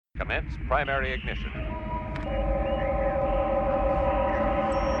Commence primary ignition.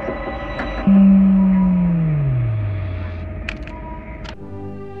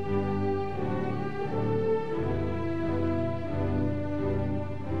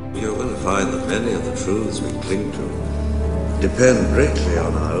 You will find that many of the truths we cling to depend greatly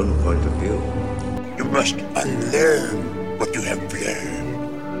on our own point of view. You must unlearn what you have learned.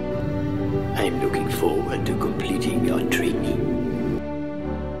 I'm looking forward to completing your training.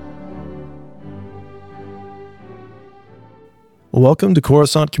 Welcome to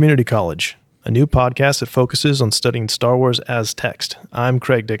Coruscant Community College, a new podcast that focuses on studying Star Wars as text. I'm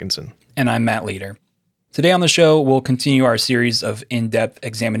Craig Dickinson. And I'm Matt Leader. Today on the show, we'll continue our series of in-depth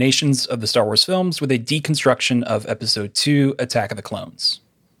examinations of the Star Wars films with a deconstruction of Episode 2, Attack of the Clones.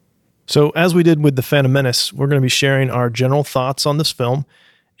 So as we did with The Phantom Menace, we're going to be sharing our general thoughts on this film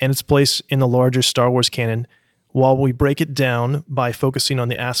and its place in the larger Star Wars canon while we break it down by focusing on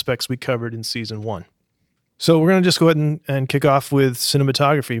the aspects we covered in Season 1. So we're going to just go ahead and kick off with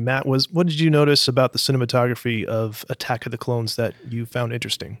cinematography. Matt, what did you notice about the cinematography of Attack of the Clones that you found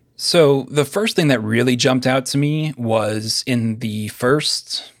interesting? So the first thing that really jumped out to me was in the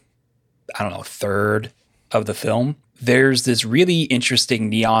first, third of the film, there's this really interesting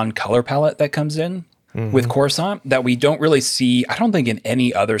neon color palette that comes in with Coruscant that we don't really see, I don't think, in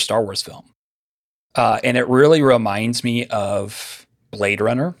any other Star Wars film. And it really reminds me of Blade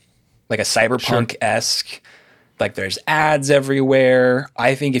Runner, like a cyberpunk-esque, like there's ads everywhere.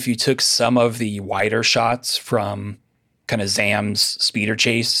 I think if you took some of the wider shots from kind of Zam's speeder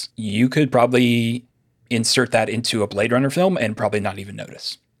chase, you could probably insert that into a Blade Runner film and probably not even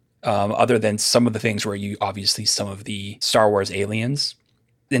notice. Other than some of the things where you obviously some of the Star Wars aliens.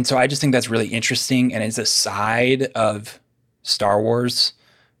 And so I just think that's really interesting. And it's a side of Star Wars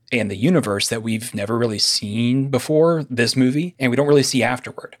and the universe that we've never really seen before this movie, and we don't really see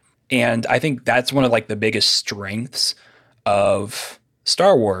afterward. And I think that's one of like the biggest strengths of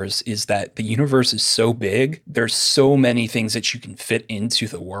Star Wars is that the universe is so big. There's so many things that you can fit into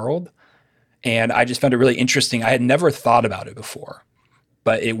the world. And I just found it really interesting. I had never thought about it before,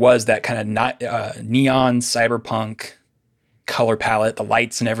 but it was that kind of neon cyberpunk color palette, the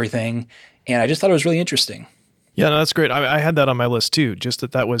lights and everything. And I just thought it was really interesting. Yeah, no, that's great. I had that on my list too, just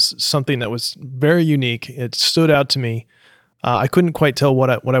that was something that was very unique. It stood out to me. I couldn't quite tell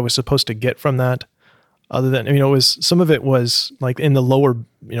what I was supposed to get from that, other than, it was, some of it was like in the lower,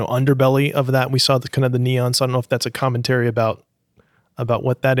 underbelly of that. We saw the kind of the neon. So I don't know if that's a commentary about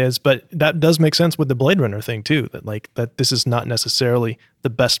what that is, but that does make sense with the Blade Runner thing too, that this is not necessarily the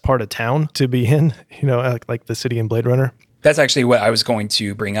best part of town to be in, like the city in Blade Runner. That's actually what I was going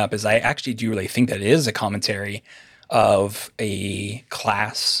to bring up, is I actually do really think that it is a commentary of a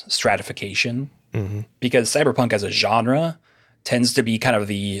class stratification, because cyberpunk as a genre tends to be kind of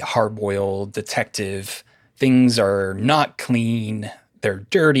the hard-boiled detective. Things are not clean. They're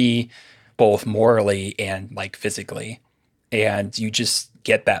dirty, both morally and like physically. And you just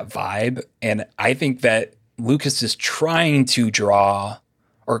get that vibe. And I think that Lucas is trying to draw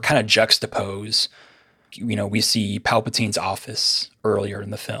or kind of juxtapose. We see Palpatine's office earlier in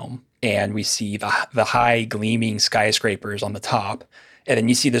the film, and we see the high gleaming skyscrapers on the top. And then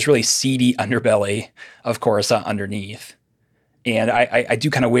you see this really seedy underbelly of Coruscant underneath. And I do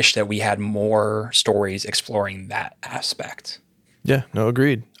kind of wish that we had more stories exploring that aspect. Yeah, no,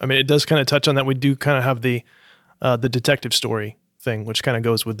 agreed. I mean, it does kind of touch on that. We do kind of have the detective story thing, which kind of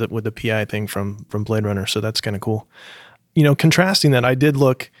goes with the PI thing from Blade Runner. So that's kind of cool. Contrasting that, I did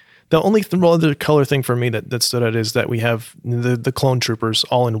look. The only other color thing for me that stood out is that we have the clone troopers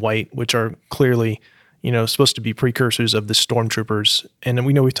all in white, which are clearly, supposed to be precursors of the stormtroopers. And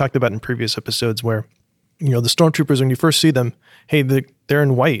we know we've talked about in previous episodes where, the stormtroopers, when you first see them, hey, they're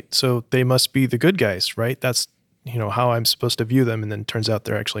in white, so they must be the good guys, right? That's, how I'm supposed to view them. And then it turns out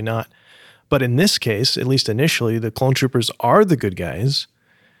they're actually not. But in this case, at least initially, the clone troopers are the good guys.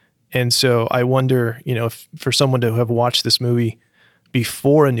 And so I wonder, if for someone to have watched this movie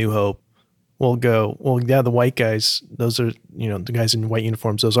before A New Hope will go, well, yeah, the white guys, those are, the guys in white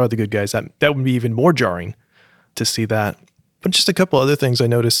uniforms, those are the good guys. That would be even more jarring to see that. But just a couple other things I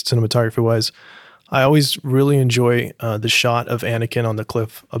noticed cinematography-wise. I always really enjoy the shot of Anakin on the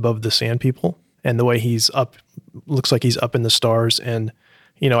cliff above the Sand People, and the way he's up, looks like he's up in the stars. And,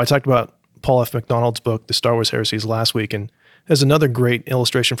 I talked about Paul F. McDonald's book, The Star Wars Heresies, last week, and there's another great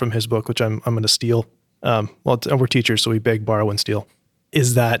illustration from his book, which I'm going to steal. We're teachers, so we beg, borrow, and steal.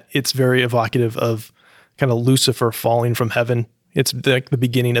 Is that it's very evocative of kind of Lucifer falling from heaven. It's like the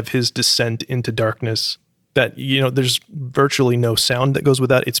beginning of his descent into darkness. That, there's virtually no sound that goes with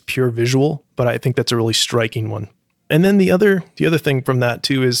that. It's pure visual, but I think that's a really striking one. And then the other thing from that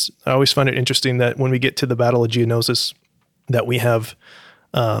too is I always find it interesting that when we get to the Battle of Geonosis, that we have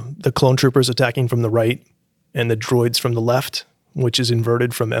the clone troopers attacking from the right and the droids from the left, which is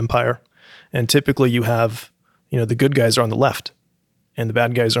inverted from Empire. And typically you have, the good guys are on the left and the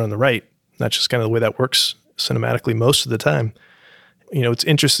bad guys are on the right. That's just kind of the way that works cinematically most of the time. It's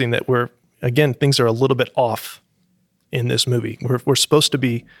interesting that things are a little bit off in this movie. We're supposed to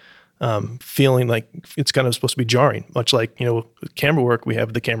be feeling like it's kind of supposed to be jarring, much like, with camera work, we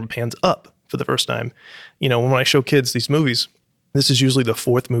have the camera pans up for the first time. When I show kids these movies, this is usually the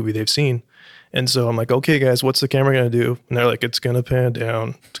fourth movie they've seen. And so I'm like, okay, guys, what's the camera going to do? And they're like, it's going to pan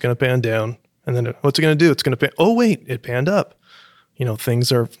down. It's going to pan down. And then what's it going to do? It's going to pan. Oh, wait, it panned up.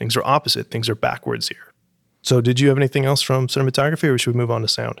 Things are opposite. Things are backwards here. So did you have anything else from cinematography, or should we move on to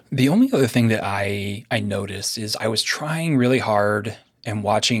sound? The only other thing that I noticed is I was trying really hard and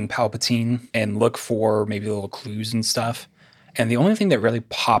watching Palpatine and look for maybe little clues and stuff. And the only thing that really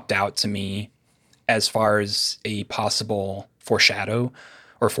popped out to me as far as a possible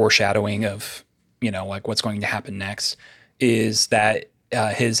foreshadowing of, like what's going to happen next is that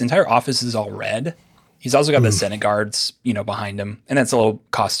his entire office is all red. He's also got the Senate guards, behind him. And that's a little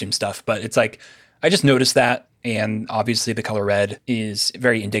costume stuff. But it's like, I just noticed that. And obviously the color red is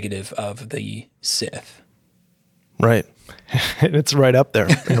very indicative of the Sith. Right. It's right up there,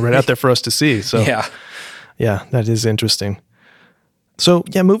 right out there for us to see. So yeah, that is interesting. So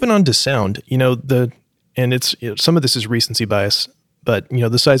yeah, moving on to sound, some of this is recency bias, but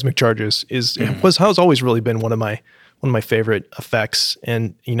the seismic charges has always really been one of my favorite effects.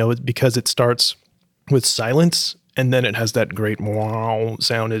 And, because it starts with silence and then it has that great wow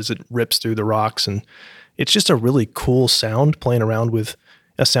sound as it rips through the rocks. And it's just a really cool sound, playing around with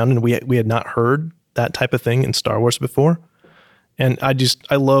a sound. And we had not heard that type of thing in Star Wars before. And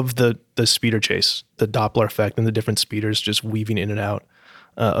I love the speeder chase, the Doppler effect, and the different speeders just weaving in and out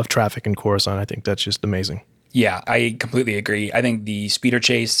of traffic in Coruscant. I think that's just amazing. Yeah, I completely agree. I think the speeder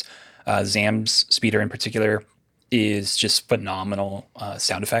chase, Zam's speeder in particular, is just phenomenal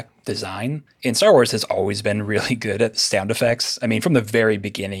sound effect design. And Star Wars has always been really good at sound effects. I mean, from the very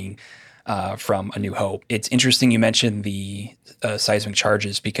beginning, from A New Hope. It's interesting you mentioned the seismic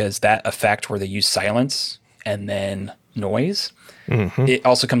charges, because that effect where they use silence and then noise, it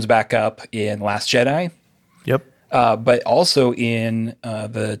also comes back up in Last Jedi. Yep. But also in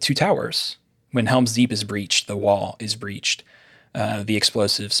the Two Towers, when Helm's Deep is breached, the wall is breached, the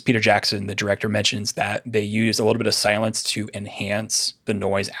explosives. Peter Jackson, the director, mentions that they use a little bit of silence to enhance the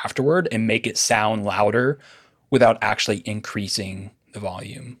noise afterward and make it sound louder without actually increasing the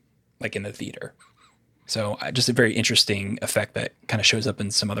volume, like in the theater. So just a very interesting effect that kind of shows up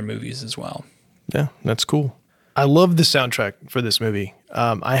in some other movies as well. Yeah, that's cool. I love the soundtrack for this movie.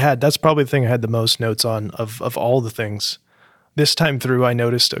 That's probably the thing I had the most notes on of all the things. This time through, I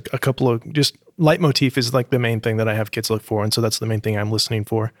noticed a couple of just leitmotif is like the main thing that I have kids look for. And so that's the main thing I'm listening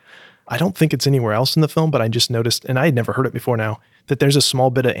for. I don't think it's anywhere else in the film, but I just noticed, and I had never heard it before now, that there's a small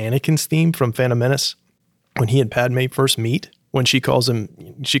bit of Anakin's theme from Phantom Menace when he and Padme first meet, when she calls him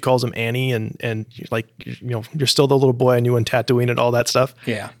Annie and like, you're still the little boy I knew in Tatooine and all that stuff.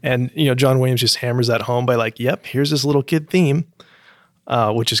 Yeah. And, John Williams just hammers that home by like, yep, here's this little kid theme,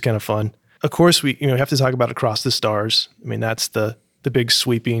 which is kind of fun. Of course, we have to talk about Across the Stars. I mean, that's the big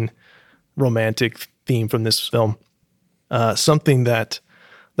sweeping romantic theme from this film. Something that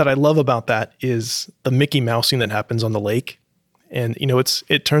I love about that is the Mickey Mousing that happens on the lake. And,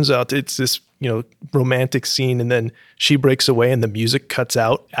 it turns out it's this, romantic scene, and then she breaks away and the music cuts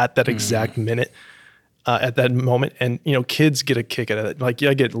out at that exact minute, at that moment. And, kids get a kick out of it. Like,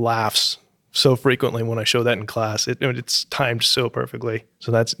 I get laughs so frequently when I show that in class. It's timed so perfectly.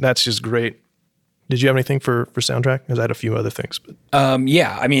 So that's just great. Did you have anything for soundtrack? Because I had a few other things. But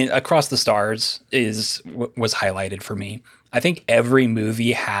yeah, I mean, Across the Stars was highlighted for me. I think every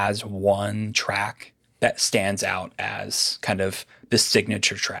movie has one track that stands out as kind of the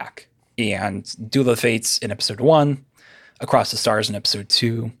signature track. And Duel of the Fates in episode 1, Across the Stars in episode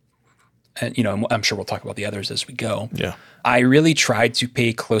 2. And, I'm sure we'll talk about the others as we go. Yeah. I really tried to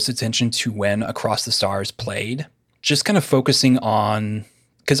pay close attention to when Across the Stars played, just kind of focusing on,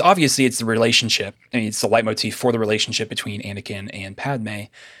 because obviously it's the relationship. I mean, it's the leitmotif for the relationship between Anakin and Padme.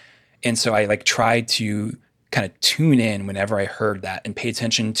 And so I tried to kind of tune in whenever I heard that and pay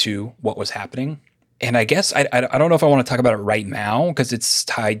attention to what was happening. And I guess I don't know if I want to talk about it right now, because it's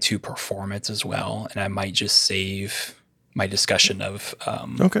tied to performance as well. And I might just save my discussion of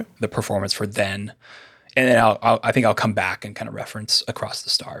the performance for then. And then I think I'll come back and kind of reference Across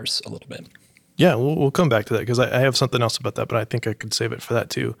the Stars a little bit. Yeah, we'll come back to that because I have something else about that, but I think I could save it for that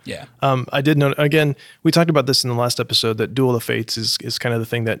too. Yeah. I did note, again, we talked about this in the last episode, that Duel of Fates is kind of the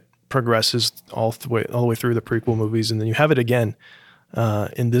thing that progresses all the way through the prequel movies. And then you have it again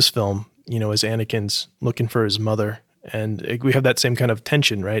in this film, as Anakin's looking for his mother. And we have that same kind of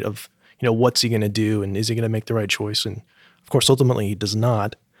tension, right? Of, what's he going to do? And is he going to make the right choice? And of course, ultimately he does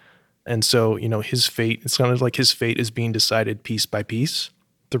not. And so, his fate, it's kind of like his fate is being decided piece by piece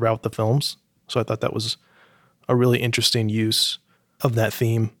throughout the films. So I thought that was a really interesting use of that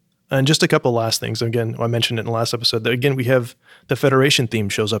theme. And just a couple last things. Again, I mentioned it in the last episode. That again, we have the Federation theme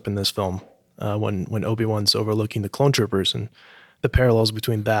shows up in this film when Obi-Wan's overlooking the clone troopers, and the parallels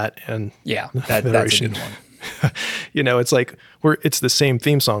between that and that's a good one. It's like it's the same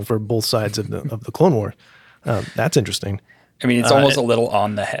theme song for both sides of the Clone War. That's interesting. I mean, it's almost a little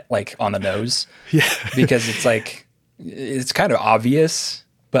on the head, like on the nose. Yeah, because it's like it's kind of obvious,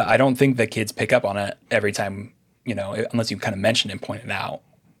 but I don't think the kids pick up on it every time, unless you kind of mention it and point it out.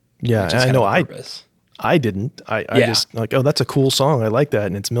 Yeah, I know. I didn't. I just like, oh, that's a cool song. I like that,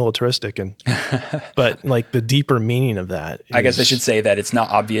 and it's militaristic, but like the deeper meaning of that. I guess I should say that it's not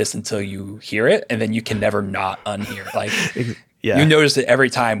obvious until you hear it, and then you can never not unhear it. Like, you notice it every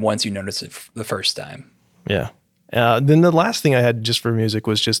time once you notice it the first time. Yeah. Then the last thing I had just for music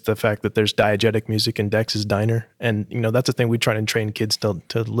was just the fact that there's diegetic music in Dex's Diner. And, that's a thing we try and train kids to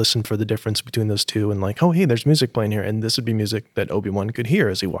listen for the difference between those two, and like, oh, hey, there's music playing here. And this would be music that Obi-Wan could hear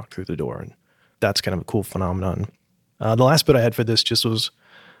as he walked through the door. And that's kind of a cool phenomenon. The last bit I had for this just was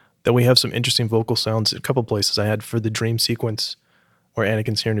that we have some interesting vocal sounds. A couple places I had for the dream sequence where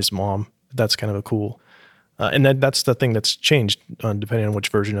Anakin's hearing his mom. That's kind of a cool. And that's the thing that's changed depending on which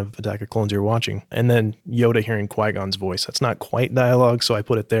version of Attack of Clones you're watching. And then Yoda hearing Qui-Gon's voice. That's not quite dialogue, so I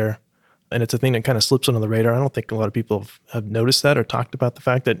put it there. And it's a thing that kind of slips under the radar. I don't think a lot of people have noticed that or talked about the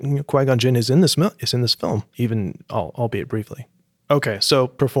fact that Qui-Gon Jinn is in this film, even albeit briefly. Okay, so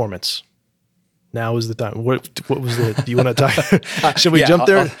performance. Now is the time. What was the? Do you want to talk? Should we jump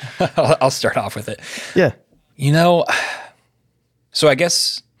there? I'll start off with it. Yeah. So I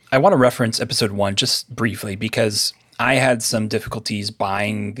guess I want to reference episode 1 just briefly because I had some difficulties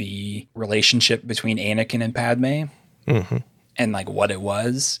buying the relationship between Anakin and Padme and like what it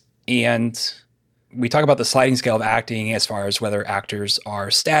was. And we talk about the sliding scale of acting as far as whether actors are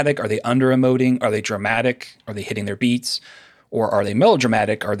static, are they under emoting, are they dramatic, are they hitting their beats, or are they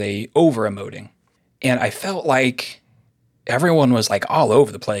melodramatic, are they over emoting? And I felt like everyone was like all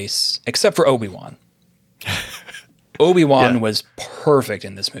over the place except for Obi-Wan. Obi-Wan was perfect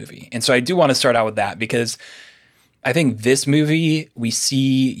in this movie. And so I do want to start out with that because I think this movie, we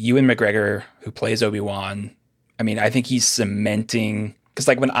see Ewan McGregor, who plays Obi-Wan. I mean, I think he's cementing, because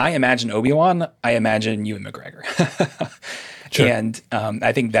like when I imagine Obi-Wan, I imagine Ewan McGregor. Sure. And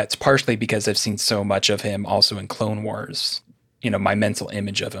I think that's partially because I've seen so much of him also in Clone Wars. My mental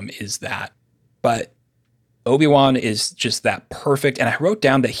image of him is that. But Obi-Wan is just that perfect. And I wrote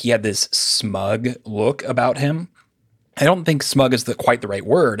down that he had this smug look about him. I don't think smug is quite the right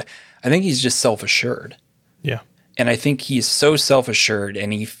word. I think he's just self-assured. Yeah. And I think he's so self-assured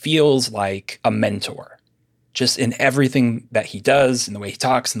and he feels like a mentor just in everything that he does, in the way he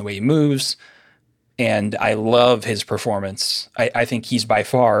talks, in the way he moves. And I love his performance. I think he's by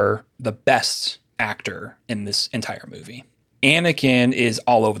far the best actor in this entire movie. Anakin is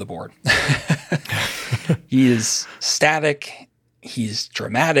all over the board. He is static. He's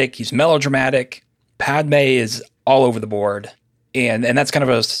dramatic. He's melodramatic. Padme is all over the board. And that's kind of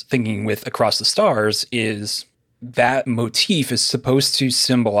what I was thinking with Across the Stars is that motif is supposed to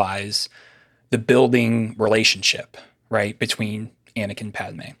symbolize the building relationship, right, between Anakin and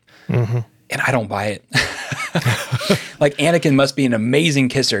Padme. Mm-hmm. And I don't buy it. Like Anakin must be an amazing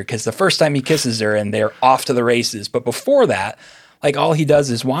kisser because the first time he kisses her and they're off to the races. But before that, like all he does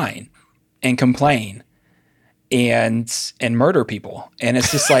is whine and complain and murder people. And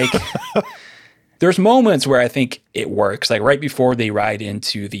it's just like, there's moments where I think it works. Like right before they ride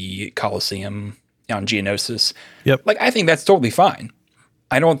into the Colosseum on Geonosis. Yep. Like I think that's totally fine.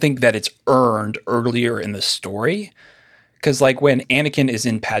 I don't think that it's earned earlier in the story. Because like when Anakin is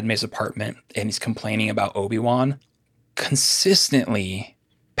in Padme's apartment and he's complaining about Obi-Wan, consistently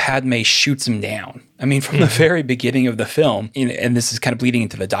Padme shoots him down. I mean, from the very beginning of the film, and this is kind of bleeding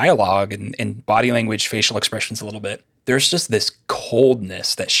into the dialogue and body language, facial expressions a little bit, there's just this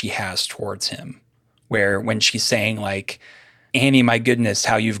coldness that she has towards him. Where when she's saying like, Annie, my goodness,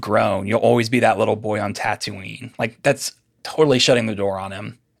 how you've grown. You'll always be that little boy on Tatooine. Like that's totally shutting the door on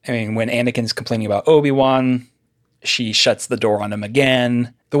him. I mean, when Anakin's complaining about Obi-Wan, she shuts the door on him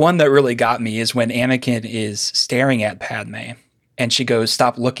again. The one that really got me is when Anakin is staring at Padme and she goes,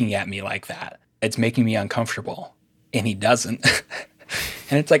 "Stop looking at me like that." it's making me uncomfortable. And he doesn't.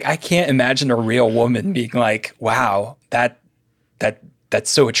 And it's like, I can't imagine a real woman being like, wow, that's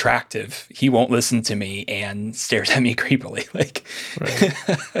so attractive. He won't listen to me and stares at me creepily. Like,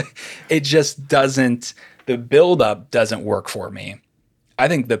 right. It just doesn't, the buildup doesn't work for me. I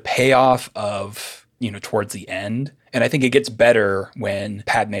think the payoff of, towards the end, and I think it gets better when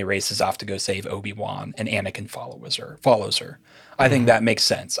Padme races off to go save Obi-Wan and Anakin follows her. I think that makes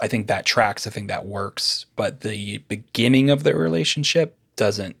sense. I think that tracks. I think that works. But the beginning of the relationship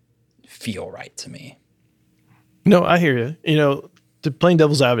doesn't feel right to me. No, I hear you. To playing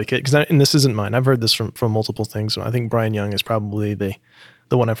devil's advocate, and this isn't mine. I've heard this from multiple things. So I think Brian Young is probably the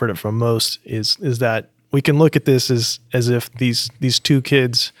one I've heard it from most. Is that we can look at this as if these two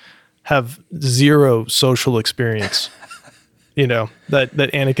kids have zero social experience. That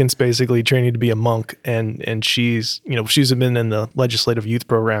Anakin's basically training to be a monk, and she's been in the legislative youth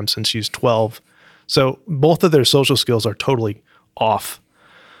program since she's 12. So both of their social skills are totally off.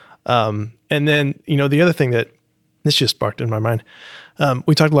 And then, the other thing that this just sparked in my mind,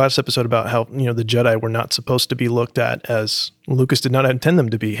 we talked last episode about how, the Jedi were not supposed to be looked at as, Lucas did not intend them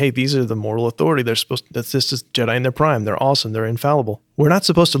to be, hey, these are the moral authority. This is Jedi in their prime. They're awesome. They're infallible. We're not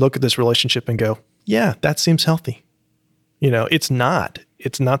supposed to look at this relationship and go, yeah, that seems healthy. It's not.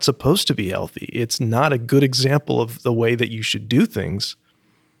 It's not supposed to be healthy. It's not a good example of the way that you should do things.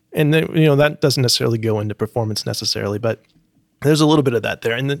 And then, that doesn't necessarily go into performance necessarily, but there's a little bit of that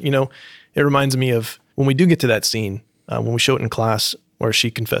there. And then, it reminds me of when we do get to that scene, when we show it in class where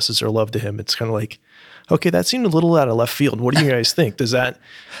she confesses her love to him, it's kind of like, okay, that seemed a little out of left field. What do you guys think? Is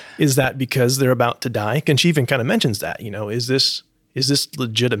that because they're about to die? And she even kind of mentions that, is this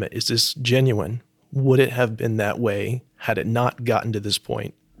legitimate? Is this genuine? Would it have been that way had it not gotten to this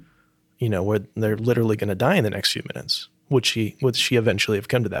point, where they're literally going to die in the next few minutes? Would she eventually have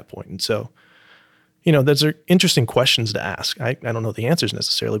come to that point? And so, those are interesting questions to ask. I don't know the answers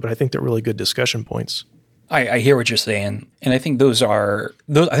necessarily, but I think they're really good discussion points. I hear what you're saying, and I think those are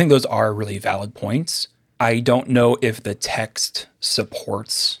really valid points. I don't know if the text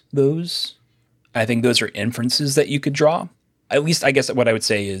supports those. I think those are inferences that you could draw. At least, I guess what I would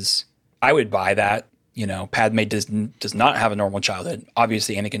say is I would buy that. Padme does not have a normal childhood.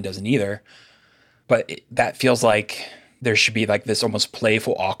 Obviously, Anakin doesn't either. But that feels like there should be like this almost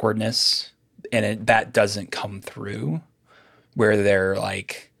playful awkwardness, and that doesn't come through, where they're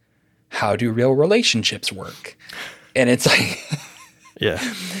like, how do real relationships work? And it's like, yeah.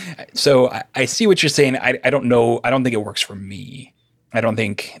 So I see what you're saying. I don't know. I don't think it works for me. I don't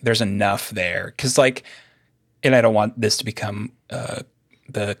think there's enough there. Cause and I don't want this to become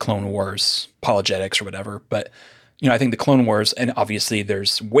the Clone Wars apologetics or whatever, but I think the Clone Wars, and obviously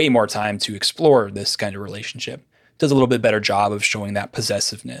there's way more time to explore this kind of relationship, does a little bit better job of showing that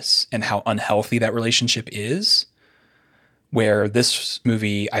possessiveness and how unhealthy that relationship is. Where this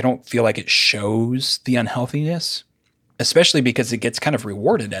movie, I don't feel like it shows the unhealthiness, especially because it gets kind of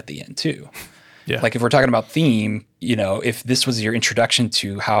rewarded at the end too. Yeah. Like if we're talking about theme, if this was your introduction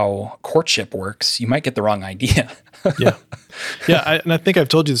to how courtship works, you might get the wrong idea. Yeah. Yeah. And I think I've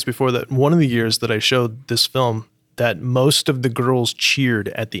told you this before, that one of the years that I showed this film, that most of the girls cheered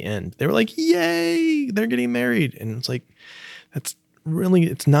at the end. They were like, yay, they're getting married. And it's like,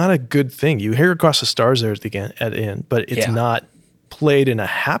 it's not a good thing. You hear Across the Stars there at the end, but it's not played in a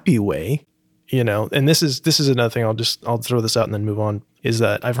happy way, and this is another thing. I'll throw this out and then move on, is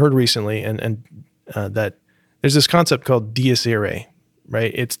that I've heard recently and that there's this concept called Dies Irae,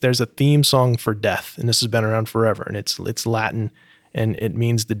 right? There's a theme song for death, and this has been around forever, and it's Latin, and it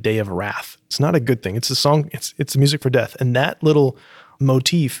means the day of wrath. It's not a good thing. It's a song, it's the music for death. And that little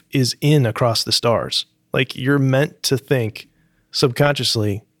motif is in Across the Stars. Like, you're meant to think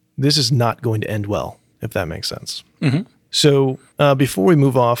subconsciously, this is not going to end well, if that makes sense. Mm-hmm. So before we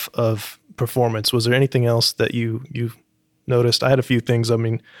move off of performance, was there anything else that you noticed? I had a few things. I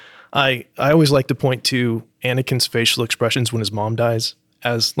mean, I always like to point to Anakin's facial expressions when his mom dies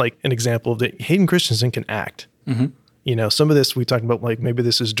as like an example of that Hayden Christensen can act. Mm-hmm. Some of this we talked about, like maybe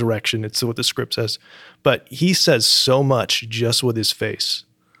this is direction. It's what the script says, but he says so much just with his face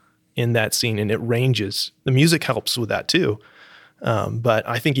in that scene, and it ranges. The music helps with that too. But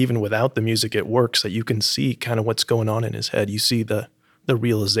I think even without the music, it works, that you can see kind of what's going on in his head. You see the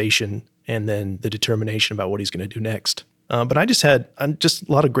realization and then the determination about what he's going to do next. But I just had a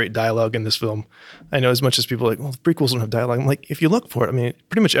lot of great dialogue in this film. I know as much as people are like, well, the prequels don't have dialogue. I'm like, if you look for it, I mean,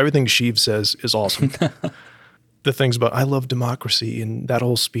 pretty much everything Sheev says is awesome. The things about, I love democracy, and that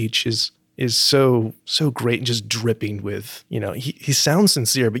whole speech is so great and just dripping with, he sounds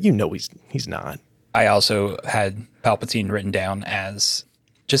sincere, but he's not. I also had Palpatine written down as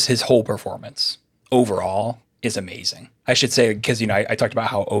just his whole performance overall is amazing. I should say, because, I talked about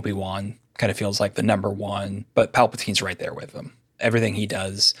how Obi-Wan kind of feels like the number one, but Palpatine's right there with him. Everything he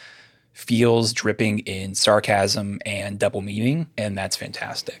does feels dripping in sarcasm and double meaning, and that's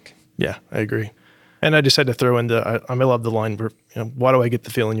fantastic. Yeah, I agree. And I just had to throw in I love the line where, why do I get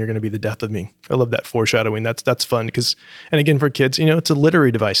the feeling you're going to be the death of me? I love that foreshadowing. That's fun because, and again, for kids, it's a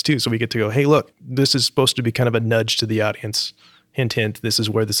literary device too. So we get to go, hey, look, this is supposed to be kind of a nudge to the audience. Hint, hint, this is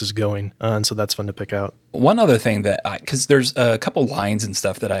where this is going. And so that's fun to pick out. One other thing because there's a couple lines and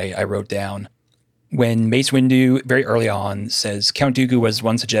stuff that I wrote down. When Mace Windu very early on says, Count Dooku was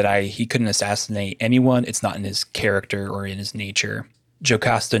once a Jedi, he couldn't assassinate anyone. It's not in his character or in his nature.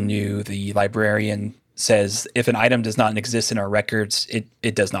 Jocasta Nu, the librarian, says, if an item does not exist in our records,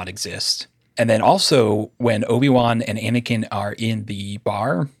 it does not exist. And then also when Obi-Wan and Anakin are in the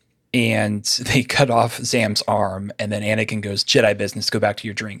bar and they cut off Zam's arm and then Anakin goes, Jedi business, go back to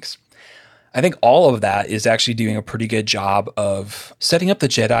your drinks. I think all of that is actually doing a pretty good job of setting up the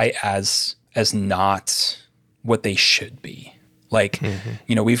Jedi as not what they should be. Like,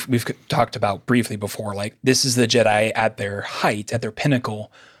 we've talked about briefly before, like this is the Jedi at their height, at their pinnacle,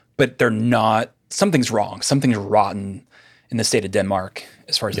 but they're not, something's wrong. Something's rotten in the state of Denmark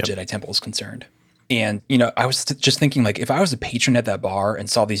as far as the Jedi Temple is concerned. And, I was just thinking, like, if I was a patron at that bar and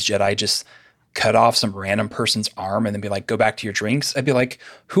saw these Jedi just cut off some random person's arm and then be like, go back to your drinks, I'd be like,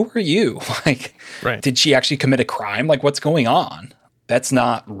 who are you? Like, Did she actually commit a crime? Like, what's going on? That's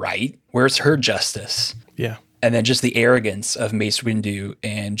not right. Where's her justice? Yeah. And then just the arrogance of Mace Windu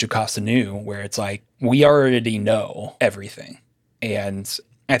and Jocasta Nu, where it's like, we already know everything. And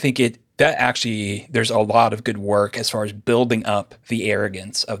I think that actually, there's a lot of good work as far as building up the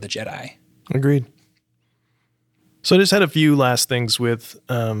arrogance of the Jedi. Agreed. So I just had a few last things with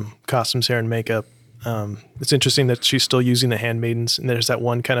costumes, hair, and makeup. It's interesting that she's still using the handmaidens, and there's that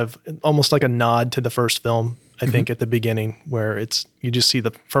one kind of almost like a nod to the first film, I think, at the beginning, where you just see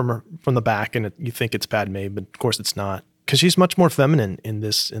from the back, and you think it's Padme, but of course it's not, because she's much more feminine in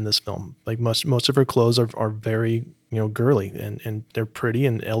this film. Like most of her clothes are very girly, and they're pretty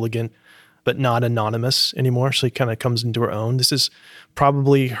and elegant, but not anonymous anymore. She kind of comes into her own. This is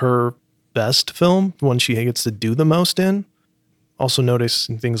probably her best film, one she gets to do the most in. Also notice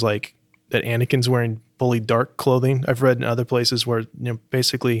things like that Anakin's wearing fully dark clothing. I've read in other places where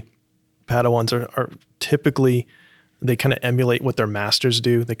basically Padawans are typically, they kind of emulate what their masters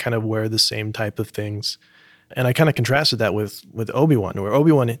do. They kind of wear the same type of things. And I kind of contrasted that with Obi-Wan, where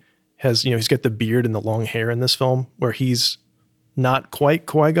Obi-Wan has, he's got the beard and the long hair in this film, where he's not quite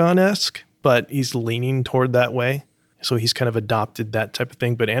Qui-Gon-esque, but he's leaning toward that way. So he's kind of adopted that type of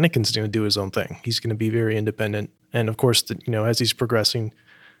thing, but Anakin's going to do his own thing. He's going to be very independent. And of course, as he's progressing,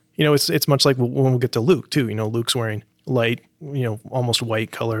 it's much like when we'll get to Luke too. Luke's wearing light, almost white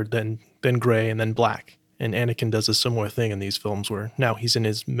colored, then gray, and then black. And Anakin does a similar thing in these films where now he's in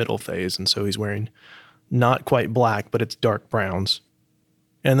his middle phase. And so he's wearing not quite black, but it's dark browns.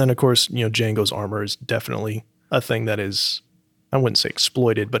 And then of course, Jango's armor is definitely a thing that is, I wouldn't say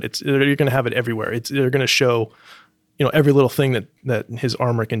exploited, but you're going to have it everywhere. They're going to show every little thing that his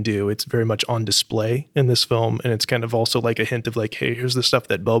armor can do. It's very much on display in this film. And it's kind of also like a hint of like, hey, here's the stuff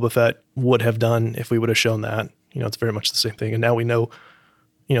that Boba Fett would have done if we would have shown that. It's very much the same thing. And now we know,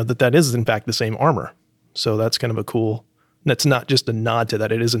 that is in fact the same armor. So that's kind of a cool, that's not just a nod to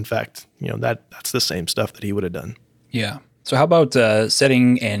that. It is in fact, that's the same stuff that he would have done. Yeah. So how about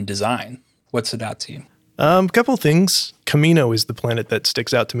setting and design? What stood out to you? A couple of things. Kamino is the planet that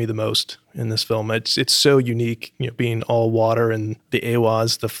sticks out to me the most in this film. It's so unique, being all water and the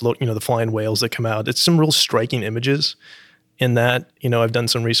Awas, the flying whales that come out. It's some real striking images in that. I've done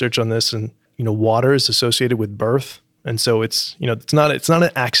some research on this, and water is associated with birth, and so it's not an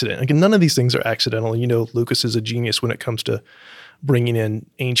accident. Like, none of these things are accidental. Lucas is a genius when it comes to bringing in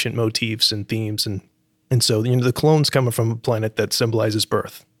ancient motifs and themes, and so the clones coming from a planet that symbolizes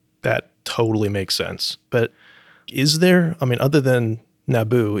birth. That totally makes sense. But is there, other than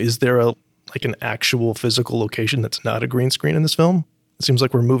Naboo, is there an actual physical location that's not a green screen in this film? It seems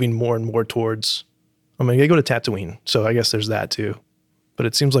like we're moving more and more towards, they go to Tatooine, so I guess there's that too. But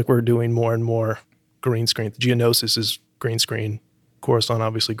it seems like we're doing more and more green screen. Geonosis is green screen. Coruscant,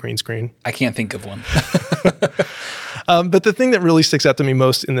 obviously green screen. I can't think of one. But the thing that really sticks out to me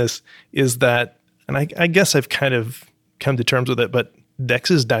most in this is that, and I guess I've kind of come to terms with it, but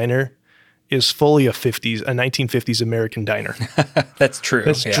Dex's Diner is fully a 1950s American diner. That's true.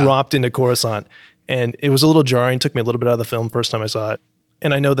 That's dropped into Coruscant. And it was a little jarring. Took me a little bit out of the film first time I saw it.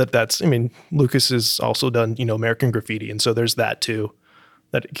 And I know Lucas has also done, American Graffiti. And so there's that too.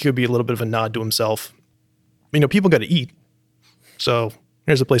 That it could be a little bit of a nod to himself. People got to eat. So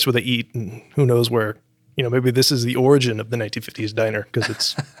here's a place where they eat, and who knows where, maybe this is the origin of the 1950s diner because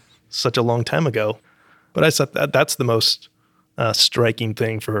it's such a long time ago. But I thought that's the most striking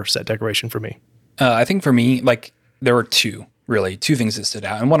thing for set decoration for me. I think for me, like there were two things that stood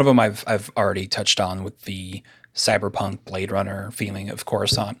out. And one of them I've already touched on with the cyberpunk Blade Runner feeling of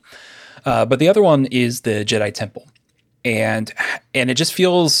Coruscant. But the other one is the Jedi Temple. And it just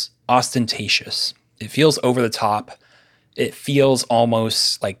feels ostentatious. It feels over the top. It feels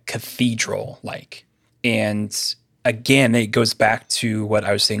almost like cathedral-like. And again, it goes back to what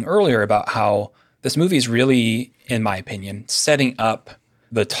I was saying earlier about how this movie is really, in my opinion, setting up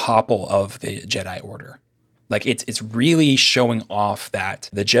the topple of the Jedi Order. Like it's really showing off that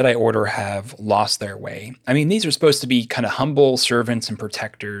the Jedi Order have lost their way. I mean, these are supposed to be kind of humble servants and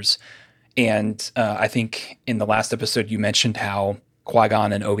protectors. And I think in the last episode, you mentioned how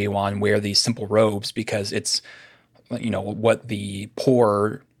Qui-Gon and Obi-Wan wear these simple robes because it's, what the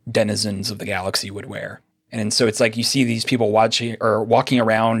poor denizens of the galaxy would wear. And so it's like you see these people walking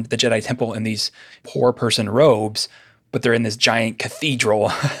around the Jedi Temple in these poor person robes, but they're in this giant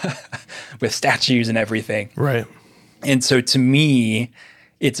cathedral with statues and everything. Right. And so to me,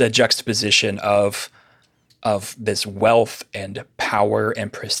 it's a juxtaposition of this wealth and power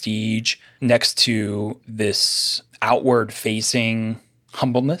and prestige next to this outward facing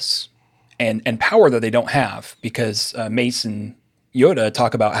humbleness and power that they don't have, because Mace and Yoda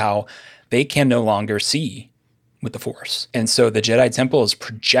talk about how they can no longer see with the Force. And so the Jedi Temple is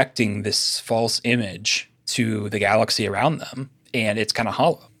projecting this false image to the galaxy around them, and it's kind of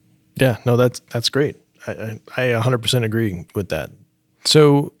hollow. Yeah, no, that's great. I 100% agree with that.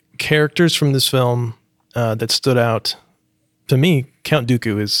 So characters from this film that stood out to me, Count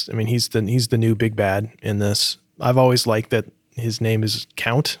Dooku he's the new big bad in this. I've always liked that his name is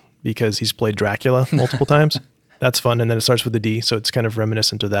Count because he's played Dracula multiple times. That's fun. And then it starts with a D, so it's kind of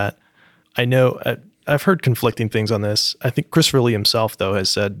reminiscent of that. I know I've heard conflicting things on this. I think Christopher Lee himself, though, has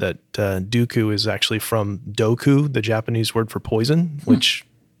said that Dooku is actually from Doku, the Japanese word for poison, which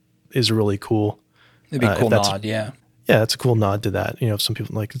is really cool. It'd be a cool nod, yeah. Yeah, it's a cool nod to that. Some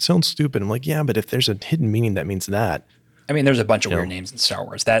people are like, it sounds stupid. I'm like, yeah, but if there's a hidden meaning, that means that. I mean, there's a bunch of weird names in Star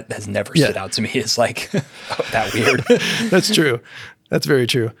Wars. That has never stood out to me as like that weird. That's true. That's very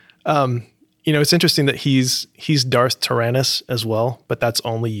true. It's interesting that he's Darth Tyrannus as well, but that's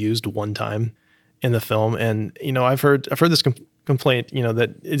only used one time in the film. And, I've heard this complaint,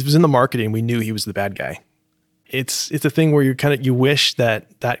 that it was in the marketing. We knew he was the bad guy. It's a thing where you wish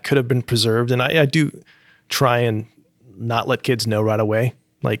that could have been preserved. And I do try and not let kids know right away.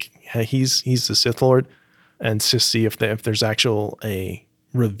 Like, hey, he's the Sith Lord, and just see if there's actual a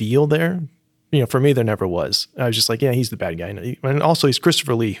reveal there. For me, there never was. I was just like, yeah, he's the bad guy. And also he's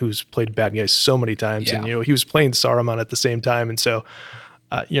Christopher Lee, who's played bad guys so many times. Yeah. And, he was playing Saruman at the same time. And so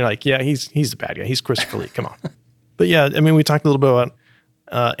you're like, yeah, he's the bad guy. He's Christopher Lee. Come on. But yeah, we talked a little bit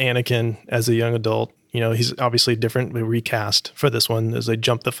about Anakin as a young adult. He's obviously different. We recast for this one as they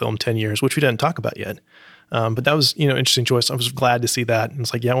jumped the film 10 years, which we didn't talk about yet. But that was, interesting choice. I was glad to see that. And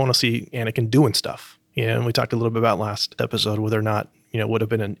it's like, yeah, I want to see Anakin doing stuff. And we talked a little bit about last episode, whether or not, would have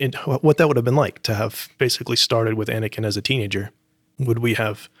been what that would have been like to have basically started with Anakin as a teenager. Would we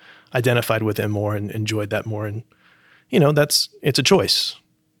have identified with him more and enjoyed that more? And, it's a choice.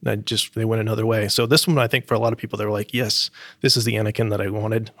 They went another way. So this one, I think for a lot of people, they're like, yes, this is the Anakin that I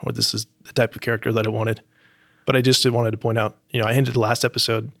wanted, or this is the type of character that I wanted. But I just wanted to point out, I hinted the last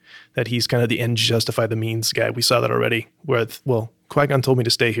episode that he's kind of the end justify the means guy. We saw that already where, Qui-Gon told me to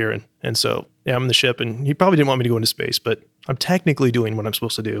stay here. And so, yeah, I'm in the ship, and he probably didn't want me to go into space, but I'm technically doing what I'm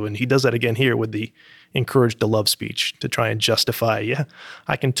supposed to do. And he does that again here with the encourage to love speech to try and justify, yeah,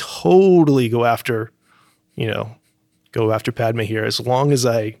 I can totally go after Padme here as long as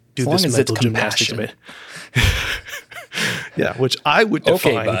I do this mental gymnastics. Yeah, which I would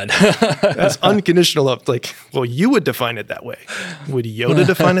define as unconditional love. Like, well, you would define it that way. Would Yoda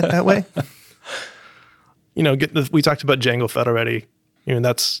define it that way? We talked about Jango Fett already.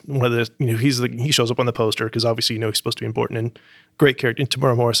 That's one of the, he shows up on the poster because obviously, he's supposed to be important and great character. And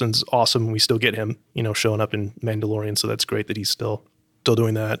Tamara Morrison's awesome. We still get him, showing up in Mandalorian. So that's great that he's still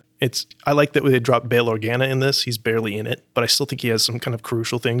doing that. I like that they dropped Bail Organa in this. He's barely in it, but I still think he has some kind of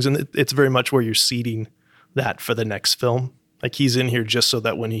crucial things. And it's very much where you're seeding that for the next film. Like, he's in here just so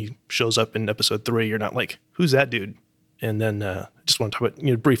that when he shows up in episode 3, you're not like, who's that dude? And then just want to talk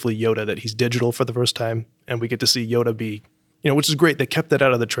about, briefly Yoda, that he's digital for the first time. And we get to see Yoda be, which is great. They kept that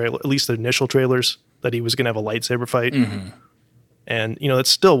out of the trailer, at least the initial trailers, that he was going to have a lightsaber fight. Mm-hmm. And, that's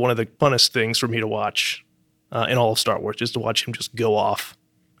still one of the funnest things for me to watch in all of Star Wars, is to watch him just go off.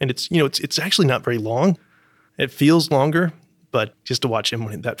 And it's actually not very long. It feels longer, but just to watch him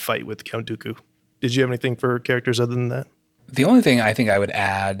win that fight with Count Dooku. Did you have anything for characters other than that? The only thing I think I would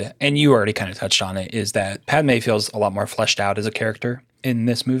add, and you already kind of touched on it, is that Padme feels a lot more fleshed out as a character in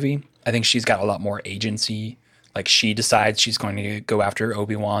this movie. I think she's got a lot more agency. Like, she decides she's going to go after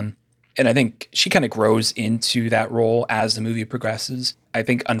Obi-Wan. And I think she kind of grows into that role as the movie progresses. I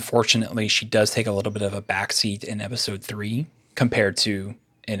think, unfortunately, she does take a little bit of a backseat in episode 3 compared to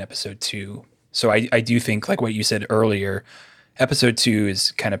in episode 2. So I do think, like what you said earlier, episode 2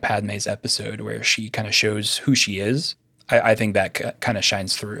 is kind of Padme's episode where she kind of shows who she is. I think that kind of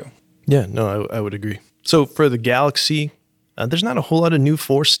shines through. Yeah, no, I would agree. So for the galaxy, there's not a whole lot of new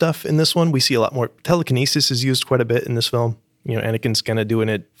Force stuff in this one. We see a lot more telekinesis is used quite a bit in this film. You know, Anakin's kind of doing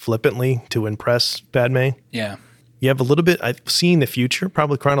it flippantly to impress Padme. Yeah. You have a little bit, I've seen the future,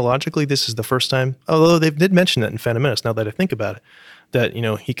 probably chronologically. This is the first time, although they did mention that in Phantom Menace, now that I think about it, that, you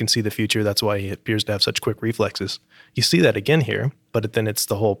know, he can see the future. That's why he appears to have such quick reflexes. You see that again here, but then it's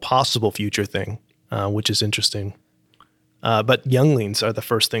the whole possible future thing, which is interesting. But younglings are the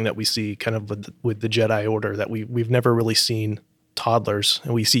first thing that we see kind of with the Jedi Order, that we've never really seen toddlers.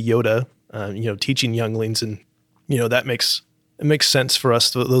 And we see Yoda, you know, teaching younglings. And, you know, it makes sense for us,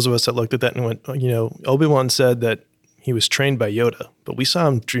 those of us that looked at that and went, you know, Obi-Wan said that he was trained by Yoda, but we saw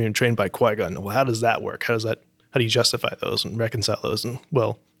him trained by Qui-Gon. Well, how does that work? How do you justify those and reconcile those? And,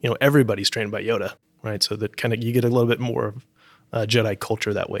 well, you know, everybody's trained by Yoda, right? So that kind of, you get a little bit more of Jedi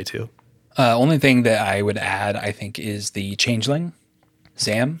culture that way too. Only thing that I would add, I think, is the changeling,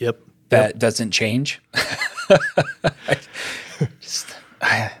 Zam. Yep. That doesn't change.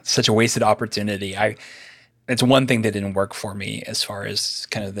 Such a wasted opportunity. It's one thing that didn't work for me as far as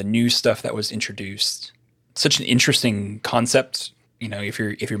kind of the new stuff that was introduced. Such an interesting concept, you know, if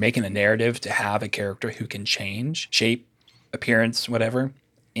you're making a narrative, to have a character who can change shape, appearance, whatever.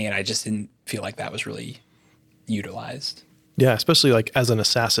 And I just didn't feel like that was really utilized. Yeah, especially like as an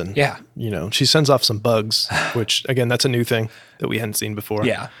assassin. Yeah. You know, she sends off some bugs, which again, that's a new thing that we hadn't seen before.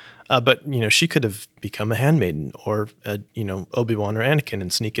 Yeah. But, you know, she could have become a handmaiden or, you know, Obi-Wan or Anakin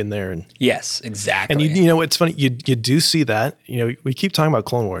and sneak in there. And yes, exactly. And, you know, it's funny. You do see that. You know, we keep talking about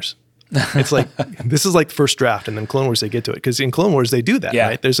Clone Wars. It's like, this is like the first draft, and then Clone Wars, they get to it. Because in Clone Wars, they do that,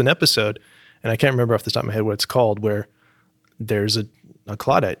 right? There's an episode, and I can't remember off the top of my head what it's called, where there's a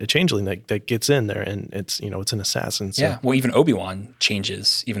Claudite, a changeling that gets in there, and it's, you know, it's an assassin. So. Yeah. Well, even Obi-Wan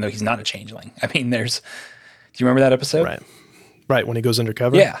changes, even though he's not a changeling. I mean, do you remember that episode? Right. When he goes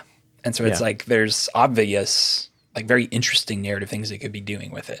undercover. Yeah. And so it's like, there's obvious, like very interesting narrative things they could be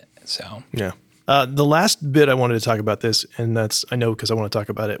doing with it. So, yeah. The last bit I wanted to talk about this, and that's, I know, because I want to talk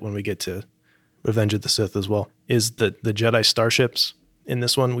about it when we get to Revenge of the Sith as well, is the Jedi starships in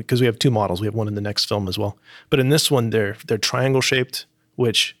this one, because we have two models. We have one in the next film as well. But in this one, they're triangle shaped,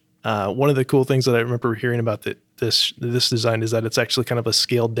 which one of the cool things that I remember hearing about this design is that it's actually kind of a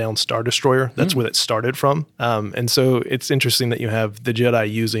scaled down Star Destroyer. That's where it started from. And so it's interesting that you have the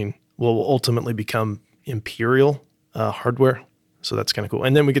Jedi using what will ultimately become Imperial hardware. So that's kind of cool.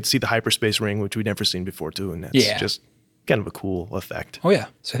 And then we get to see the hyperspace ring, which we'd never seen before too. And that's just kind of a cool effect. Oh yeah.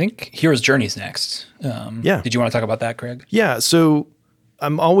 So I think Hero's Journey's next. Did you want to talk about that, Craig? Yeah. So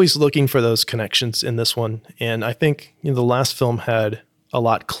I'm always looking for those connections in this one. And I think, you know, the last film had a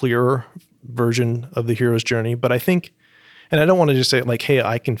lot clearer version of the hero's journey, but I think, and I don't want to just say like, hey,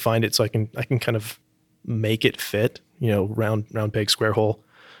 I can find it so I can kind of make it fit, you know, round peg, square hole.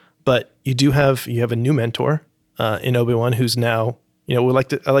 But you have a new mentor in Obi-Wan, who's now, you know,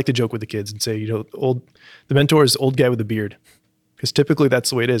 I like to joke with the kids and say, you know, the mentor is the old guy with the beard, because typically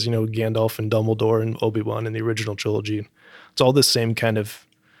that's the way it is. You know, Gandalf and Dumbledore and Obi-Wan in the original trilogy, it's all the same kind of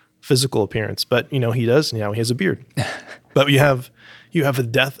physical appearance. But you know, he has a beard. But you have the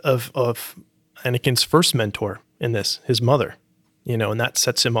death of Anakin's first mentor in this, his mother, you know, and that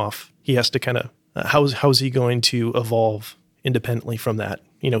sets him off. He has to kind of how's he going to evolve independently from that?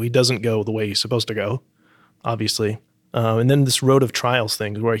 You know, he doesn't go the way he's supposed to go, obviously. And then this road of trials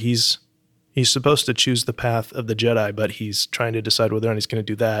thing where he's supposed to choose the path of the Jedi, but he's trying to decide whether or not he's going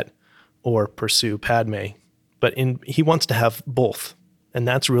to do that or pursue Padme. But he wants to have both. And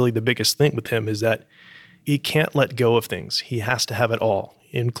that's really the biggest thing with him, is that he can't let go of things. He has to have it all,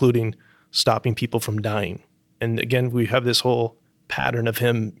 including stopping people from dying. And again, we have this whole pattern of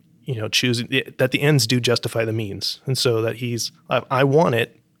him, you know, choosing that the ends do justify the means. And so that I want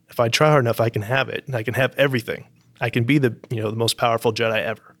it. If I try hard enough, I can have it, and I can have everything. I can be the most powerful Jedi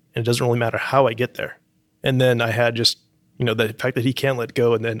ever. And it doesn't really matter how I get there. And then I had just, you know, the fact that he can't let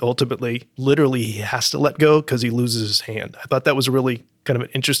go, and then ultimately, literally, he has to let go because he loses his hand. I thought that was really kind of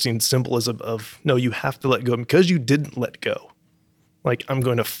an interesting symbolism of, no, you have to let go because you didn't let go. Like, I'm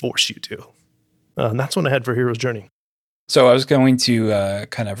going to force you to. And that's what I had for Hero's Journey. So I was going to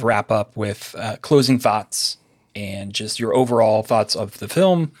kind of wrap up with closing thoughts and just your overall thoughts of the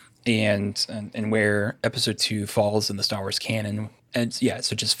film and where Episode 2 falls in the Star Wars canon. And yeah,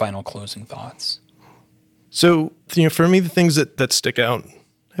 so just final closing thoughts. So, for me, the things that stick out,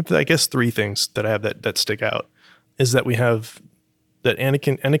 I guess 3 things that I have that stick out is that we have that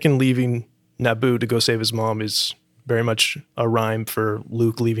Anakin leaving Naboo to go save his mom is very much a rhyme for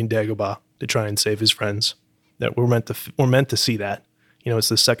Luke leaving Dagobah to try and save his friends. That we're meant to see that. It's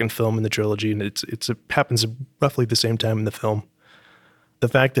the second film in the trilogy, and it happens roughly the same time in the film. The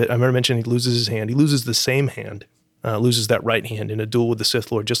fact that I remember mentioning he loses his hand, he loses the same hand, loses that right hand in a duel with the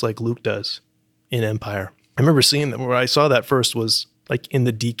Sith Lord, just like Luke does in Empire. I remember seeing that. Where I saw that first was like in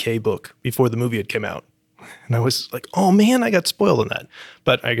the DK book before the movie had come out, and I was like, "Oh man, I got spoiled on that."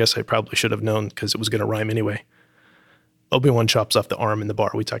 But I guess I probably should have known because it was going to rhyme anyway. Obi-Wan chops off the arm in the bar.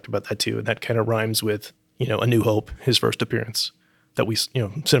 We talked about that too, and that kind of rhymes with A New Hope, his first appearance that we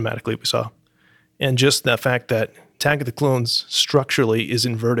cinematically we saw, and just the fact that Attack of the Clones structurally is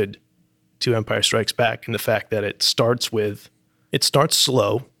inverted to Empire Strikes Back, and the fact that it starts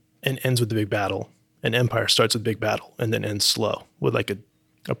slow and ends with the big battle, and Empire starts with big battle and then ends slow with like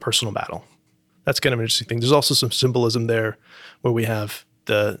a personal battle. That's kind of an interesting thing. There's also some symbolism there where we have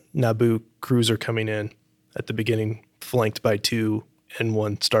the Naboo cruiser coming in at the beginning, flanked by 2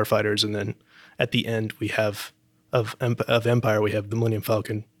 N1 starfighters, and then at the end we have of Empire, we have the Millennium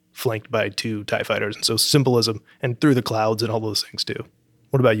Falcon flanked by 2 TIE fighters. And so symbolism and through the clouds and all those things too.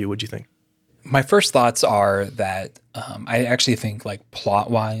 What about you? What'd you think? My first thoughts are that I actually think like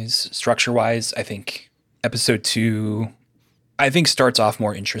plot-wise, structure-wise, I think Episode 2, starts off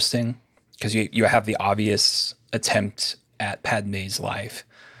more interesting because you have the obvious attempt at Padmé's life.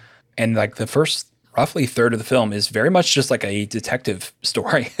 And like the first roughly third of the film is very much just like a detective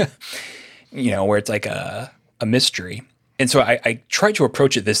story, where it's like a mystery. And so I tried to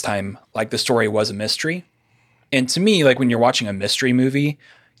approach it this time like the story was a mystery. And to me, like when you're watching a mystery movie,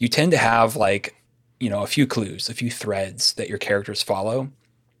 you tend to have like, a few clues, a few threads that your characters follow.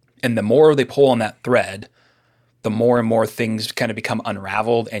 And the more they pull on that thread, the more and more things kind of become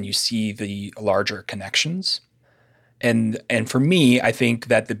unraveled and you see the larger connections. And for me, I think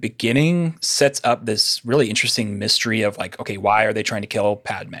that the beginning sets up this really interesting mystery of like, okay, why are they trying to kill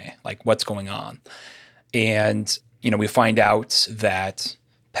Padme? Like what's going on? And, we find out that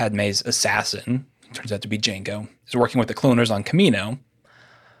Padmé's assassin, turns out to be Jango, is working with the cloners on Kamino.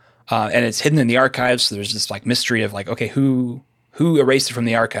 And it's hidden in the archives. So there's this like mystery of like, okay, who erased it from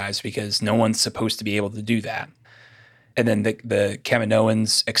the archives because no one's supposed to be able to do that. And then the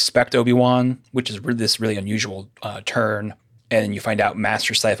Kaminoans expect Obi-Wan, which is this really unusual turn. And you find out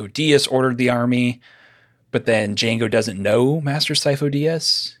Master Sifo Dyas ordered the army, but then Jango doesn't know Master Sifo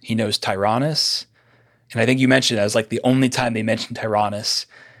Dyas. He knows Tyrannus. And I think you mentioned it as like the only time they mentioned Tyrannus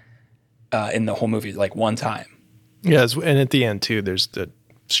in the whole movie, like one time. Yeah, and at the end too, there's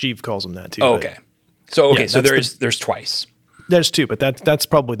Sheev calls him that too. Oh, okay. So there's twice. There's 2, but that's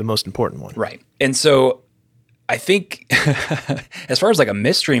probably the most important one. Right. And so I think as far as like a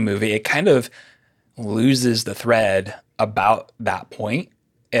mystery movie, it kind of loses the thread about that point,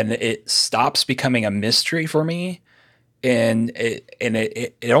 and it stops becoming a mystery for me. And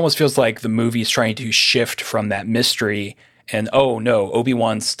it almost feels like the movie is trying to shift from that mystery and, oh no,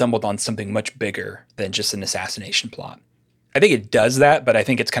 Obi-Wan stumbled on something much bigger than just an assassination plot. I think it does that, but I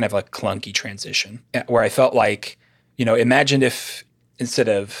think it's kind of a clunky transition where I felt like, imagine if instead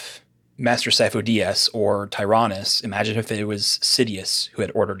of Master Sifo Dyas or Tyrannus, imagine if it was Sidious who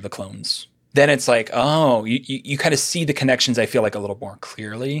had ordered the clones. Then it's like, oh, you kind of see the connections, I feel like, a little more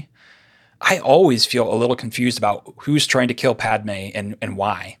clearly. I always feel a little confused about who's trying to kill Padme and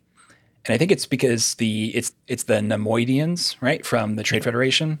why. And I think it's because it's the Neimoidians, right, from the Trade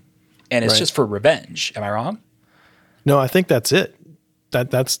Federation, and it's just for revenge. Am I wrong? No, I think that's it.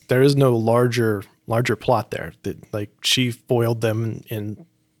 There is no larger plot there. That like she foiled them in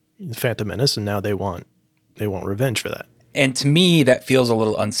Phantom Menace, and now they want revenge for that. And to me, that feels a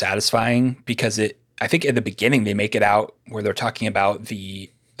little unsatisfying because I think in the beginning they make it out where they're talking about the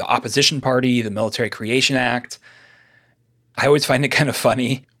opposition party, the Military Creation Act. I always find it kind of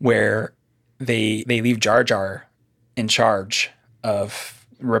funny where they leave Jar Jar in charge of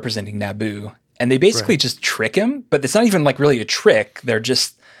representing Naboo, and they basically just trick him, but it's not even like really a trick. They're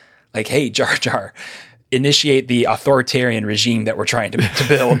just like, hey, Jar Jar, initiate the authoritarian regime that we're trying to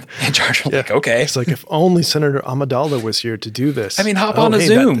build. And Jar Jar's like, okay. It's like, if only Senator Amidala was here to do this. I mean, hop on a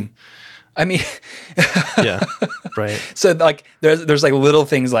Zoom. Yeah, right. So like there's like little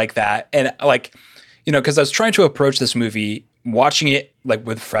things like that. And like, because I was trying to approach this movie, watching it like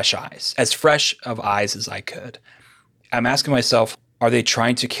with fresh eyes, as fresh of eyes as I could. I'm asking myself, are they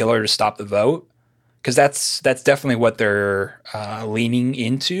trying to kill her to stop the vote? Because that's definitely what they're leaning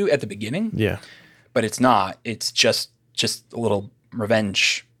into at the beginning. Yeah. But it's not. It's just a little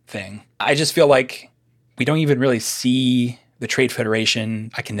revenge thing. I just feel like we don't even really see the Trade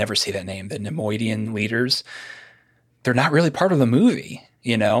Federation. I can never say that name. The Neimoidian leaders. They're not really part of the movie,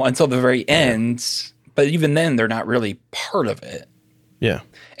 until the very end. But even then, they're not really part of it. Yeah.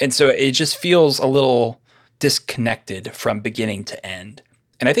 And so it just feels a little disconnected from beginning to end.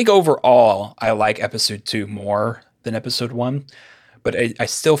 And I think overall, I like episode 2 more than episode 1. But I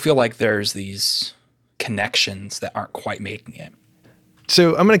still feel like there's these connections that aren't quite making it.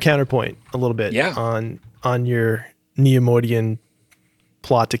 So I'm going to counterpoint a little bit on your Neimoidian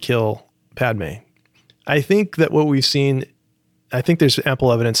plot to kill Padme. I think that what we've seen, I think there's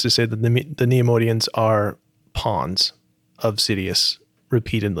ample evidence to say that the Neimoidians are pawns of Sidious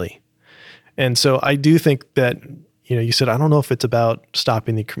repeatedly. And so I do think that, you said, I don't know if it's about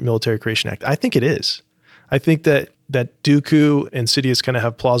stopping the Military Creation Act. I think it is. I think that Dooku and Sidious kind of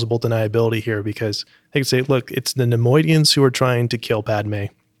have plausible deniability here because they can say, look, it's the Neimoidians who are trying to kill Padme.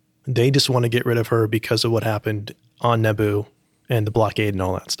 They just want to get rid of her because of what happened on Naboo and the blockade and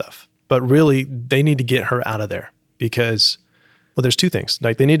all that stuff. But really, they need to get her out of there because, well, there's two things.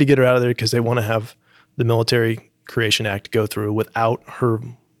 Like, they need to get her out of there because they want to have the Military Creation Act go through without her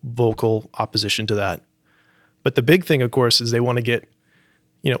vocal opposition to that. But the big thing, of course, is they want to get,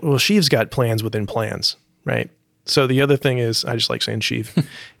 Sheev's got plans within plans, right? So the other thing is, I just like saying Sheev,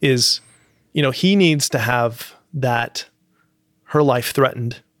 is, he needs to have her life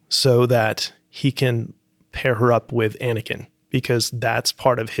threatened so that he can pair her up with Anakin, because that's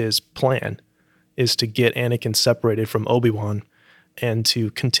part of his plan, is to get Anakin separated from Obi-Wan and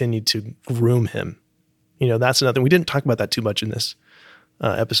to continue to groom him. That's another thing. We didn't talk about that too much in this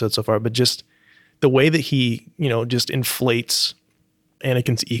episode so far, but just the way that he, just inflates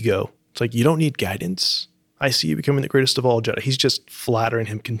Anakin's ego. It's like, you don't need guidance. I see you becoming the greatest of all Jedi. He's just flattering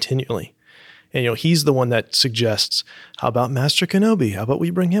him continually. And, he's the one that suggests, how about Master Kenobi? How about we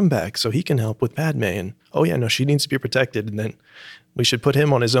bring him back so he can help with Padme? And, oh yeah, no, she needs to be protected. And then we should put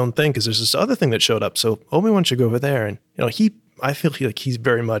him on his own thing because there's this other thing that showed up. So Obi-Wan should go over there. And, I feel like he's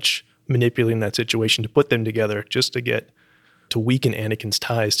very much manipulating that situation to put them together just to weaken Anakin's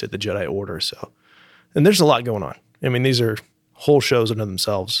ties to the Jedi Order. So, and there's a lot going on. I mean, these are whole shows unto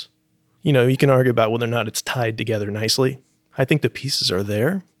themselves. You can argue about whether or not it's tied together nicely. I think the pieces are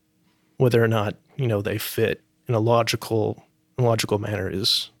there. Whether or not, they fit in a logical manner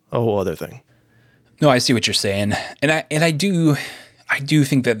is a whole other thing. No, I see what you're saying. And I do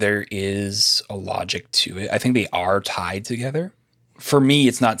think that there is a logic to it. I think they are tied together. For me,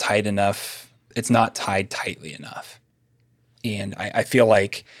 it's not tied enough. It's not tied tightly enough. And I feel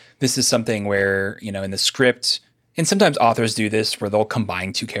like this is something where, in the script, and sometimes authors do this where they'll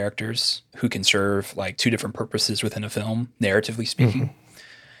combine two characters who can serve like two different purposes within a film, narratively speaking. Mm-hmm.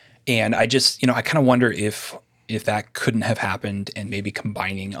 And I just, I kind of wonder if that couldn't have happened and maybe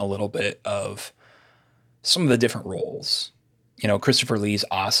combining a little bit of some of the different roles. Christopher Lee's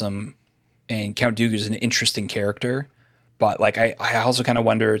awesome and Count Dooku is an interesting character. But like, I also kind of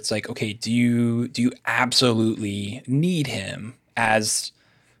wonder, it's like, okay, do you absolutely need him as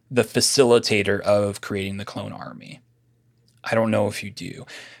the facilitator of creating the clone army? I don't know if you do.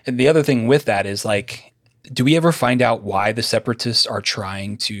 And the other thing with that is like, do we ever find out why the Separatists are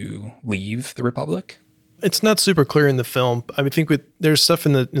trying to leave the Republic? It's not super clear in the film. I think there's stuff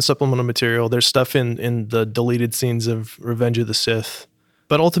in the supplemental material. There's stuff in the deleted scenes of Revenge of the Sith.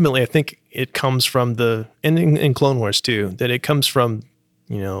 But ultimately, I think it comes from and in Clone Wars too, that it comes from,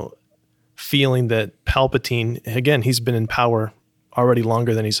 feeling that Palpatine, again, he's been in power already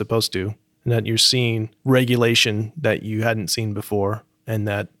longer than he's supposed to, and that you're seeing regulation that you hadn't seen before, and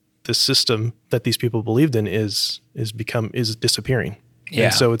that the system that these people believed in is disappearing. Yeah.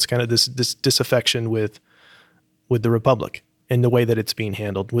 And so it's kind of this disaffection with the Republic and the way that it's being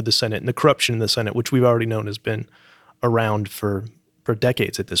handled with the Senate and the corruption in the Senate, which we've already known has been around for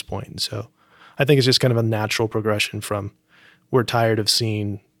decades at this point. And so I think it's just kind of a natural progression from, we're tired of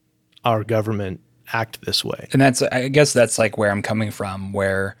seeing our government act this way. And I guess that's like where I'm coming from,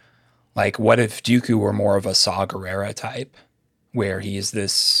 where like, what if Dooku were more of a Saw Gerrera type, where he's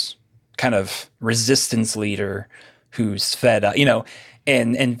this kind of resistance leader who's fed up,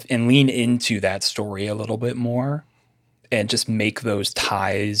 and lean into that story a little bit more and just make those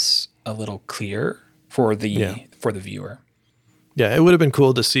ties a little clear for the viewer. Yeah, it would have been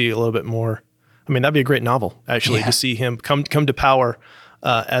cool to see a little bit more. I mean, that'd be a great novel, actually, to see him come to power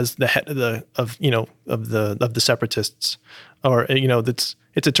as the head of the Separatists, or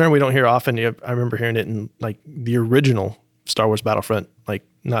It's a term we don't hear often. I remember hearing it in like the original Star Wars Battlefront, like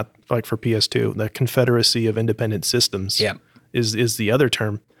not like for PS2, the Confederacy of Independent Systems is the other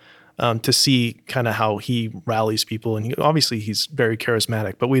term, to see kind of how he rallies people. And obviously he's very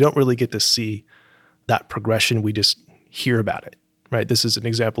charismatic, but we don't really get to see that progression. We just hear about it, right? This is an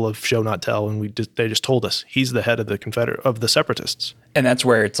example of show not tell. And they just told us he's the head of the Separatists. And that's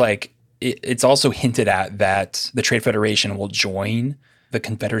where it's like, it's also hinted at that the Trade Federation will join the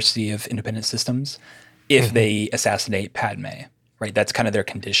Confederacy of Independent Systems if they assassinate Padme, right? That's kind of their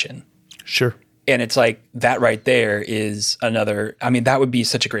condition. Sure. And it's like that right there is another, I mean, that would be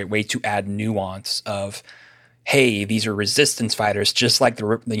such a great way to add nuance of, hey, these are resistance fighters, just like the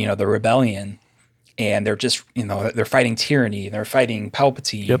rebellion. And they're just, they're fighting tyranny. They're fighting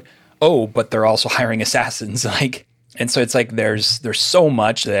Palpatine. Yep. Oh, but they're also hiring assassins. And so it's like, there's so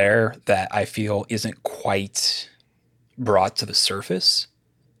much there that I feel isn't quite brought to the surface.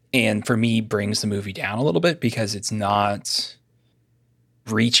 And for me, brings the movie down a little bit because it's not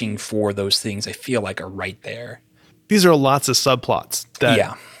reaching for those things I feel like are right there. These are lots of subplots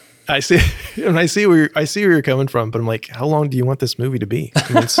that I see, and I see where you're coming from, but I'm like, how long do you want this movie to be?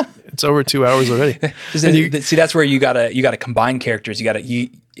 I mean, it's over 2 hours already. See, that's where you gotta combine characters.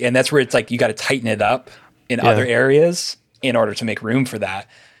 And that's where it's like you gotta tighten it up in other areas in order to make room for that.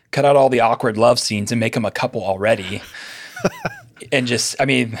 Cut out all the awkward love scenes and make them a couple already. And just, I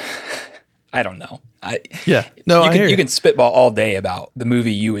mean, I don't know. You can spitball all day about the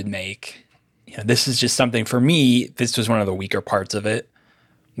movie you would make. This is just something for me. This was one of the weaker parts of it,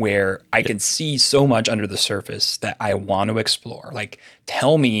 where I can see so much under the surface that I want to explore. Like,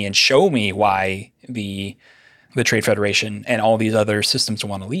 tell me and show me why the Trade Federation and all these other systems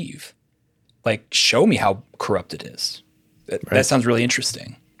want to leave. Like, show me how corrupt it is. That sounds really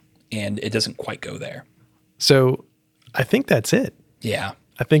interesting, and it doesn't quite go there. So, I think that's it. Yeah,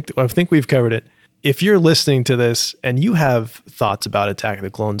 I think we've covered it. If you're listening to this and you have thoughts about Attack of the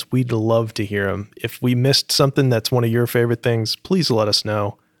Clones, we'd love to hear them. If we missed something that's one of your favorite things, please let us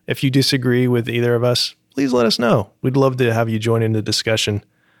know. If you disagree with either of us, please let us know. We'd love to have you join in the discussion.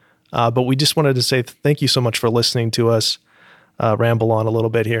 But we just wanted to say thank you so much for listening to us ramble on a little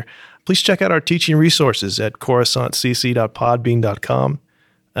bit here. Please check out our teaching resources at coruscantcc.podbean.com.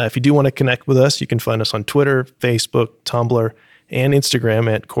 If you do want to connect with us, you can find us on Twitter, Facebook, Tumblr, and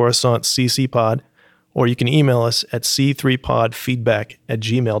Instagram at CoruscantCCPod, or you can email us at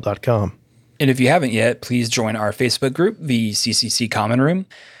c3podfeedback@gmail.com. And if you haven't yet, please join our Facebook group, the CCC Common Room.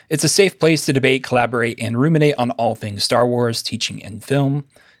 It's a safe place to debate, collaborate, and ruminate on all things Star Wars, teaching, and film.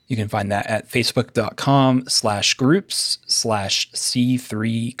 You can find that at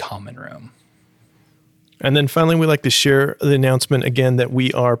facebook.com/groups/C3 Common Room. And then finally, we'd like to share the announcement again that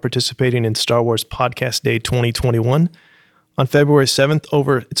we are participating in Star Wars Podcast Day 2021. On February 7th,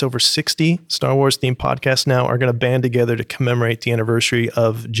 over 60 Star Wars themed podcasts now are going to band together to commemorate the anniversary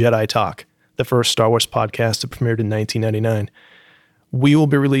of Jedi Talk, the first Star Wars podcast that premiered in 1999. We will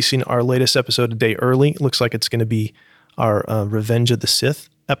be releasing our latest episode a day early. It looks like it's going to be our Revenge of the Sith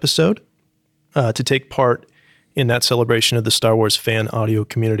episode to take part in that celebration of the Star Wars fan audio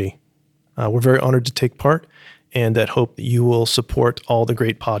community. We're very honored to take part, and that hope that you will support all the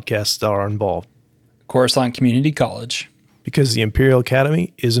great podcasts that are involved. Coruscant Community College. Because the Imperial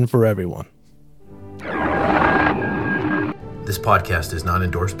Academy isn't for everyone. This podcast is not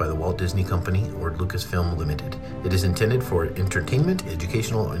endorsed by the Walt Disney Company or Lucasfilm Limited. It is intended for entertainment,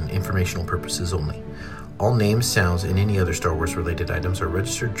 educational, and informational purposes only. All names, sounds, and any other Star Wars-related items are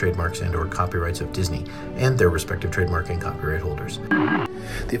registered trademarks and/or copyrights of Disney and their respective trademark and copyright holders.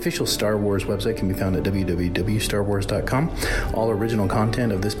 The official Star Wars website can be found at www.starwars.com. All original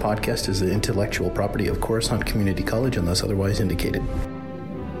content of this podcast is the intellectual property of Coruscant Community College unless otherwise indicated.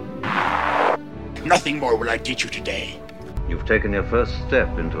 Nothing more will I teach you today. You've taken your first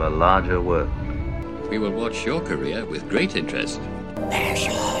step into a larger work. We will watch your career with great interest. Pass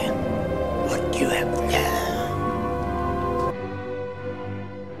on what you have done.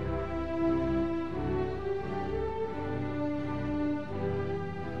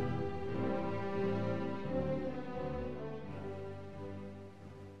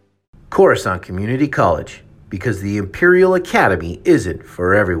 Coruscant Community College, because the Imperial Academy isn't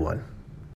for everyone.